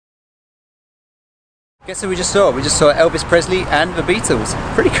Guess who we just saw? We just saw Elvis Presley and the Beatles.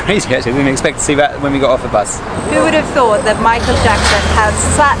 Pretty crazy actually, we didn't expect to see that when we got off the bus. Who would have thought that Michael Jackson had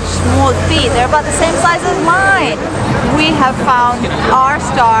such small feet? They're about the same size as mine. We have found our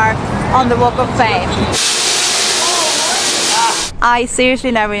star on the Walk of Fame. I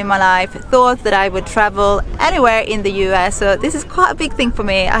seriously never in my life thought that I would travel anywhere in the US, so this is quite a big thing for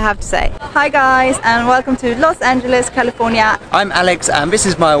me, I have to say. Hi guys, and welcome to Los Angeles, California. I'm Alex and this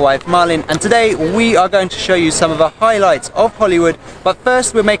is my wife Marlin, and today we are going to show you some of the highlights of Hollywood, but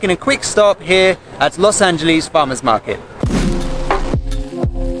first we're making a quick stop here at Los Angeles Farmers Market.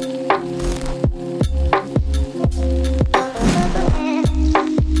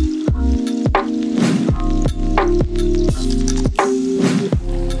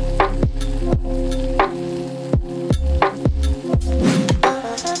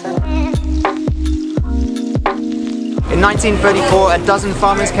 In 1934, a dozen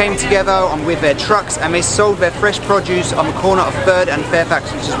farmers came together with their trucks and they sold their fresh produce on the corner of 3rd and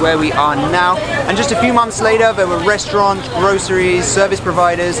Fairfax, which is where we are now. And just a few months later, there were restaurants, groceries, service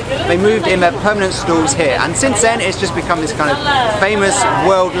providers. They moved in their permanent stalls here. And since then, it's just become this kind of famous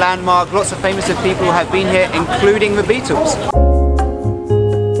world landmark. Lots of famous people have been here, including the Beatles.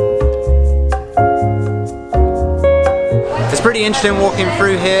 It's pretty interesting walking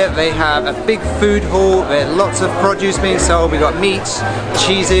through here. They have a big food hall, there's lots of produce being sold. We've got meats,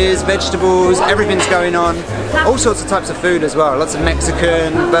 cheeses, vegetables, everything's going on. All sorts of types of food as well. Lots of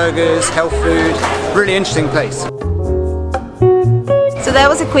Mexican, burgers, health food. Really interesting place. So there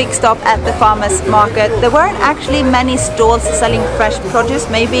was a quick stop at the farmers market. There weren't actually many stalls selling fresh produce,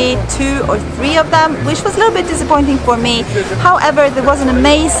 maybe 2 or 3 of them, which was a little bit disappointing for me. However, there was an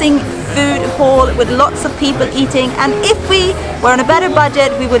amazing food hall with lots of people eating, and if we were on a better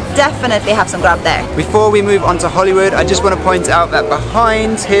budget, we would definitely have some grub there. Before we move on to Hollywood, I just want to point out that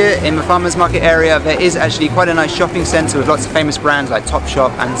behind here in the farmers market area, there is actually quite a nice shopping centre with lots of famous brands like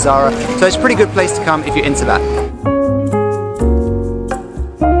Topshop and Zara. So it's a pretty good place to come if you're into that.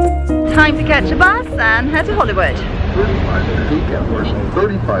 Time to catch a bus and head to Hollywood. 35 hours,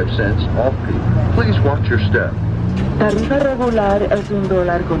 35 cents off peak. Please watch your step. Tarifa regular es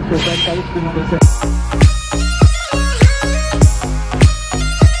 $1 con 75 centavos.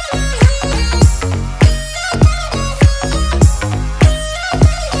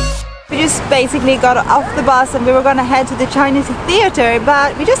 We just basically got off the bus and we were gonna head to the Chinese theater,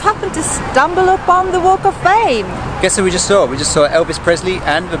 but we just happened to stumble upon the Walk of Fame. Guess who we just saw? We just saw Elvis Presley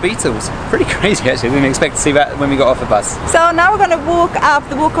and the Beatles. Pretty crazy actually, we didn't expect to see that when we got off the bus. So now we're gonna walk up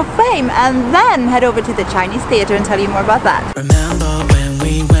the Walk of Fame and then head over to the Chinese theater and tell you more about that. Remember when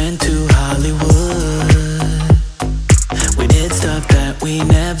we went to Hollywood? We did stuff that we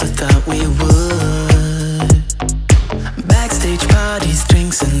never thought we would. Backstage parties,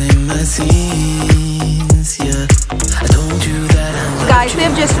 drinks and limousines, yeah. I told you that I loved Guys, we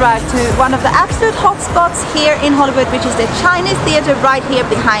have just arrived to one of the absolute hotspots here in Hollywood, which is the Chinese theater right here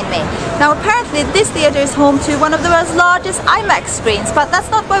behind me. Now apparently this theater is home to one of the world's largest IMAX screens, but that's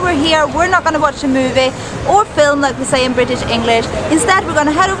not why we're here. We're not going to watch a movie or film like we say in British English. Instead, we're going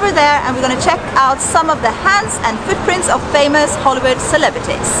to head over there and we're going to check out some of the hands and footprints of famous Hollywood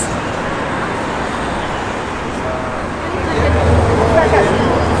celebrities.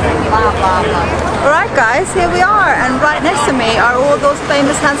 Alright guys, here we are, and right next to me are all those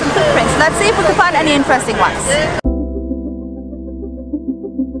famous hands and footprints. Let's see if we can find any interesting ones.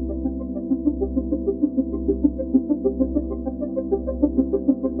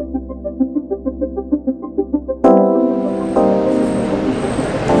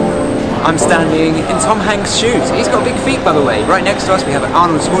 I'm standing in Tom Hanks' shoes. He's got big feet, by the way. Right next to us we have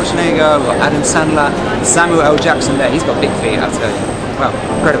Arnold Schwarzenegger, we've got Adam Sandler, Samuel L. Jackson there. He's got big feet, I'll tell you. Wow,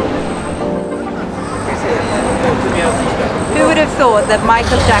 incredible. Who would have thought that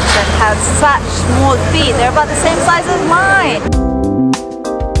Michael Jackson had such small feet? They're about the same size as mine.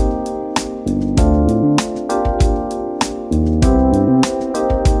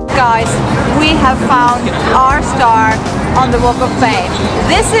 Guys, we have found our star on the Walk of Fame.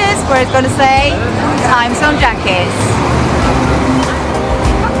 This is where it's going to say Time Zone Junkies.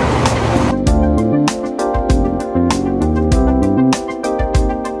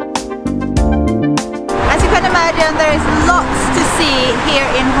 There is lots to see here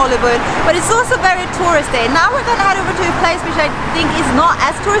in Hollywood, but it's also very touristy. Now we're going to head over to a place which I think is not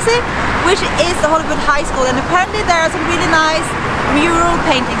as touristy, which is the Hollywood High School, and apparently there are some really nice mural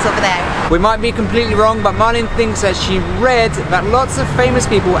paintings over there. We might be completely wrong, but Marlin thinks that she read that lots of famous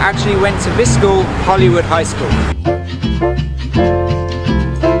people actually went to this school, Hollywood High School.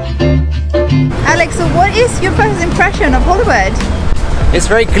 Alex, so what is your first impression of Hollywood? It's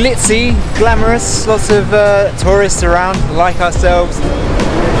very glitzy, glamorous, lots of tourists around like ourselves.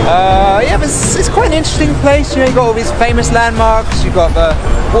 Yeah, but it's quite an interesting place. You know, you've got all these famous landmarks. You've got the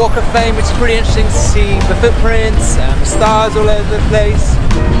Walk of Fame, which is pretty interesting to see the footprints and the stars all over the place.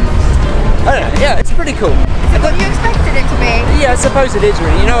 I don't know, yeah, it's pretty cool. What you expected it to be? Yeah, I suppose it is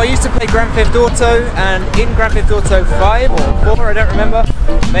really. You know, I used to play Grand Theft Auto, and in Grand Theft Auto 5 or 4, I don't remember,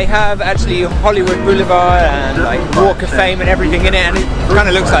 they have actually Hollywood Boulevard and like Walk of Fame and everything in it, and it kind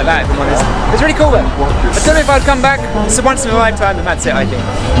of looks like that, if I'm honest. It's really cool though. I don't know if I'd come back. It's a once in a lifetime, and that's it, I think.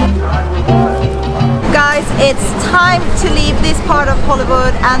 Guys, it's time to leave this part of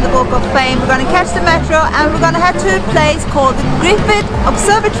Hollywood and the Walk of Fame. We're going to catch the metro and we're going to head to a place called the Griffith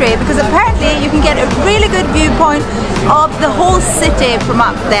Observatory, because apparently you can get a really good viewpoint of the whole city from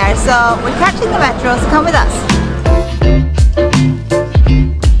up there. So we're catching the metro, so come with us.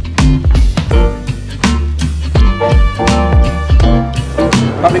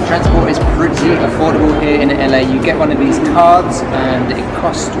 Public transport is pretty affordable here in LA. You get one of these cards and it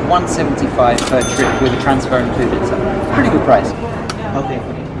costs $1.75 per trip with a transfer included, so pretty good price. Okay.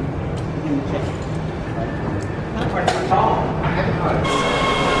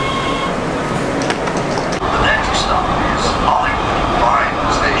 The next stop is Hollywood Boulevard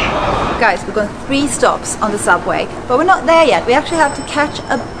Station. Guys, we've got 3 stops on the subway, but we're not there yet. We actually have to catch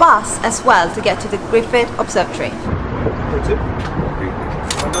a bus as well to get to the Griffith Observatory.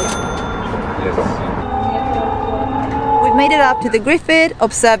 We've made it up to the Griffith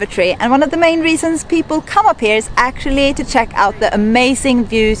Observatory, and one of the main reasons people come up here is actually to check out the amazing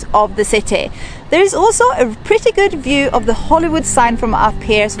views of the city. There is also a pretty good view of the Hollywood sign from up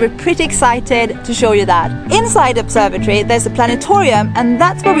here, so we're pretty excited to show you that. Inside the observatory there's a planetarium, and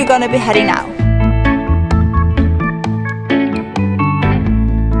that's where we're going to be heading now.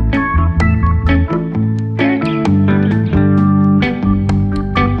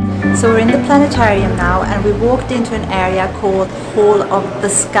 So we're in the planetarium now, and we walked into an area called Hall of the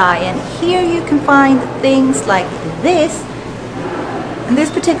Sky, and here you can find things like this. In this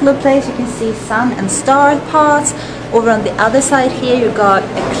particular place you can see sun and star parts. Over on the other side here you got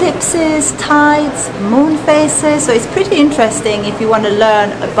eclipses, tides, moon phases, so it's pretty interesting if you want to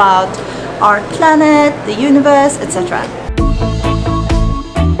learn about our planet, the universe, etc.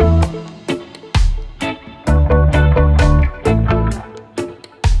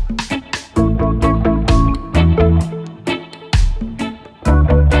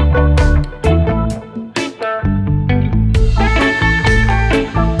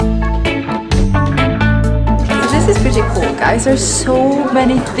 Guys, there's so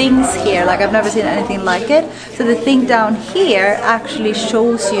many things here, like I've never seen anything like it. So the thing down here actually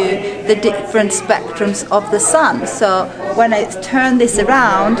shows you the different spectrums of the sun. So when I turn this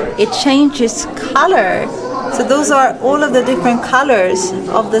around, it changes color. So those are all of the different colors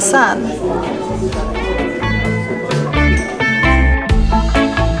of the sun.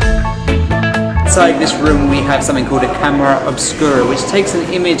 Inside this room we have something called a camera obscura, which takes an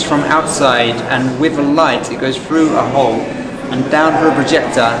image from outside, and with a light it goes through a hole and down through a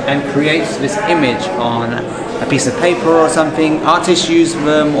projector and creates this image on a piece of paper or something. Artists use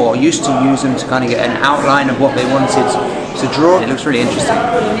them, or used to use them, to kind of get an outline of what they wanted to draw. It looks really interesting.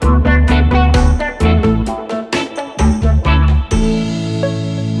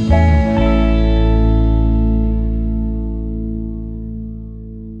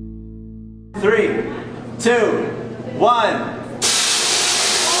 Three, two, one.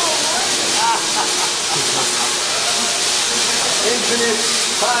 Infinite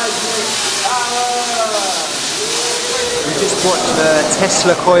cosmic power. We just watched the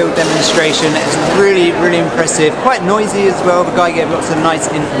Tesla coil demonstration. It's really, really impressive. Quite noisy as well. The guy gave lots of nice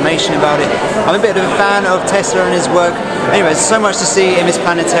information about it. I'm a bit of a fan of Tesla and his work. Anyway, there's so much to see in this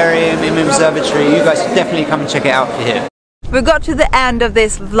planetarium, in the observatory. You guys should definitely come and check it out for here. We got to the end of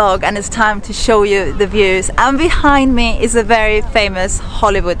this vlog and it's time to show you the views, and behind me is a very famous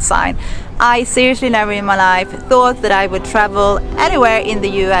Hollywood sign. I seriously never in my life thought that I would travel anywhere in the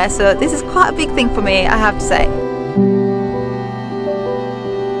US, so this is quite a big thing for me, I have to say.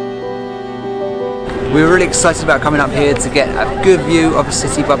 We were really excited about coming up here to get a good view of the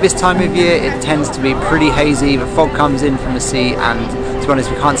city, but this time of year it tends to be pretty hazy. The fog comes in from the sea, and to be honest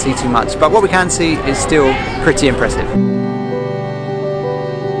we can't see too much, but what we can see is still pretty impressive.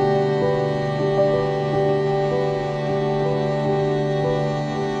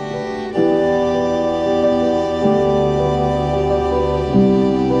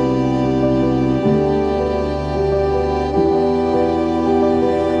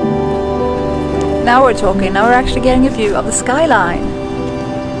 Now we're talking, now we're actually getting a view of the skyline.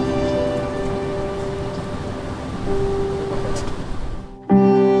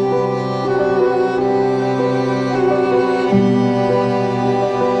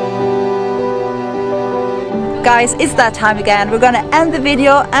 Guys, it's that time again. We're gonna end the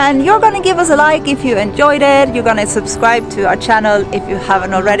video and you're gonna give us a like if you enjoyed it. You're gonna subscribe to our channel if you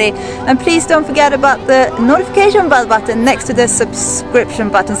haven't already. And please don't forget about the notification bell button next to the subscription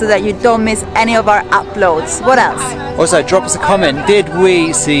button so that you don't miss any of our uploads. What else? Also, drop us a comment. Did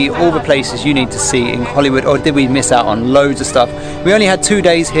we see all the places you need to see in Hollywood, or did we miss out on loads of stuff? We only had 2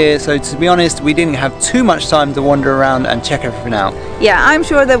 days here, so to be honest, we didn't have too much time to wander around and check everything out. Yeah, I'm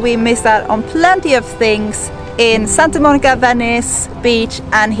sure that we missed out on plenty of things in Santa Monica, Venice Beach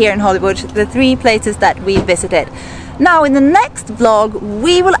and here in Hollywood, the 3 places that we visited. Now in the next vlog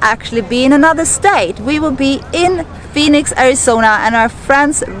we will actually be in another state. We will be in Phoenix, Arizona, and our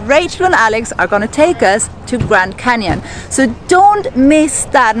friends Rachel and Alex are going to take us to Grand Canyon. So don't miss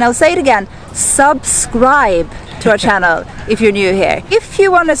that. And I'll say it again, subscribe to our channel if you're new here. If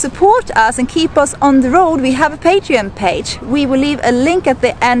you want to support us and keep us on the road, we have a Patreon page. We will leave a link at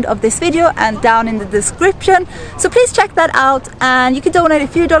the end of this video and down in the description. So please check that out, and you can donate a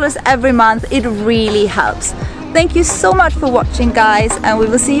few dollars every month. It really helps. Thank you so much for watching, guys, and we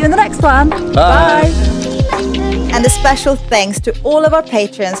will see you in the next one. Bye. And a special thanks to all of our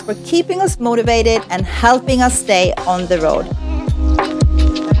patrons for keeping us motivated and helping us stay on the road.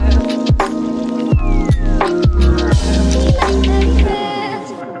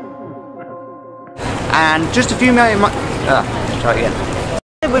 And just a few million try again.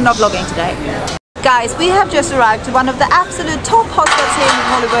 We're not vlogging today. Guys, we have just arrived to one of the absolute top hotspots here in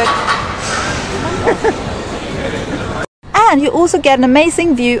Hollywood. And you also get an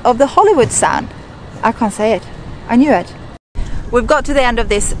amazing view of the Hollywood Sound. I can't say it. I knew it. We've got to the end of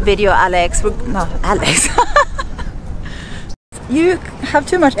this video, Alex. No, Alex. You have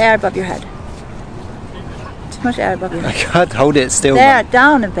too much air above your head. Too much air above your head. I can't hold it still. There,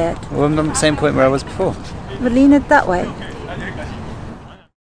 down a bit. Well, I'm at the same point where I was before. But lean it that way.